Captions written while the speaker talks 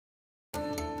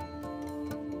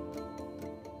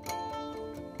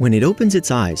When it opens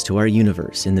its eyes to our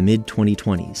universe in the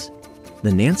mid-2020s,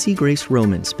 the Nancy Grace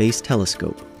Roman Space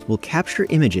Telescope will capture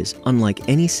images unlike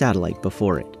any satellite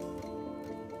before it.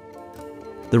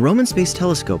 The Roman Space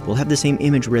Telescope will have the same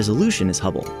image resolution as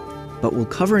Hubble, but will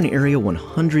cover an area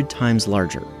 100 times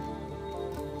larger.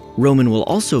 Roman will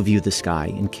also view the sky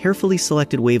in carefully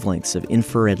selected wavelengths of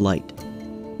infrared light,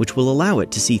 which will allow it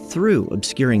to see through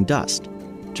obscuring dust,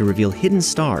 to reveal hidden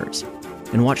stars,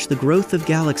 and watch the growth of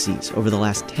galaxies over the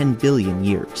last 10 billion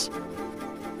years.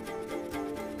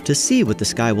 To see what the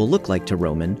sky will look like to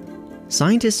Roman,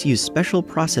 scientists use special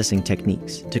processing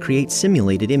techniques to create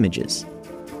simulated images.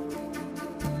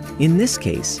 In this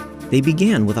case, they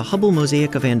began with a Hubble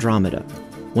mosaic of Andromeda,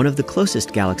 one of the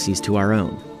closest galaxies to our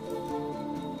own.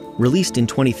 Released in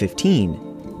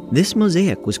 2015, this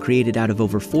mosaic was created out of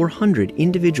over 400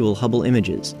 individual Hubble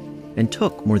images and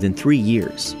took more than 3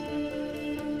 years.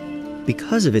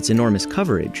 Because of its enormous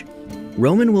coverage,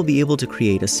 Roman will be able to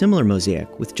create a similar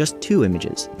mosaic with just 2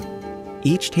 images,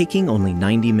 each taking only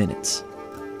 90 minutes.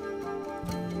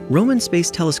 Roman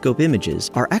Space Telescope images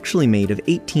are actually made of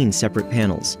 18 separate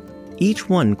panels, each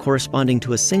one corresponding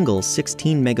to a single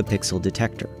 16-megapixel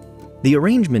detector. The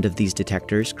arrangement of these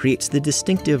detectors creates the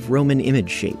distinctive Roman image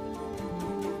shape.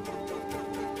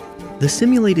 The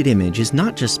simulated image is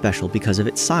not just special because of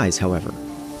its size, however.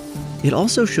 It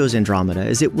also shows Andromeda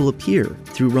as it will appear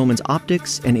through Roman's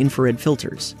optics and infrared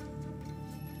filters.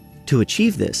 To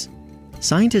achieve this,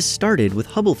 scientists started with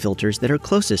Hubble filters that are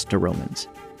closest to Roman's.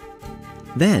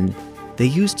 Then, they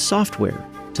used software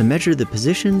to measure the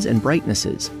positions and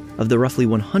brightnesses of the roughly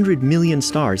 100 million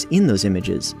stars in those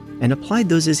images and applied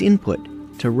those as input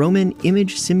to Roman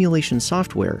image simulation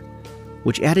software,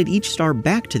 which added each star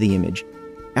back to the image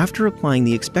after applying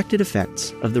the expected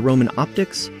effects of the Roman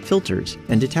optics, filters,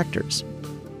 and detectors.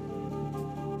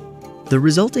 The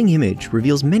resulting image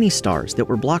reveals many stars that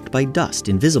were blocked by dust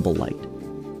in visible light.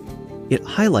 It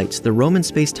highlights the Roman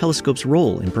Space Telescope's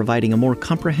role in providing a more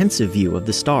comprehensive view of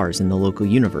the stars in the local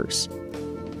universe.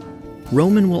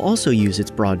 Roman will also use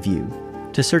its broad view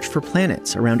to search for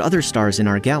planets around other stars in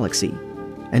our galaxy,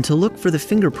 and to look for the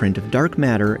fingerprint of dark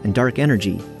matter and dark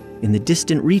energy in the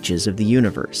distant reaches of the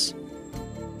universe.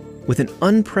 With an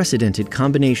unprecedented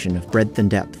combination of breadth and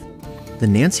depth, the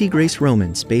Nancy Grace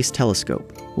Roman Space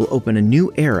Telescope will open a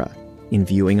new era in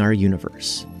viewing our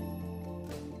universe.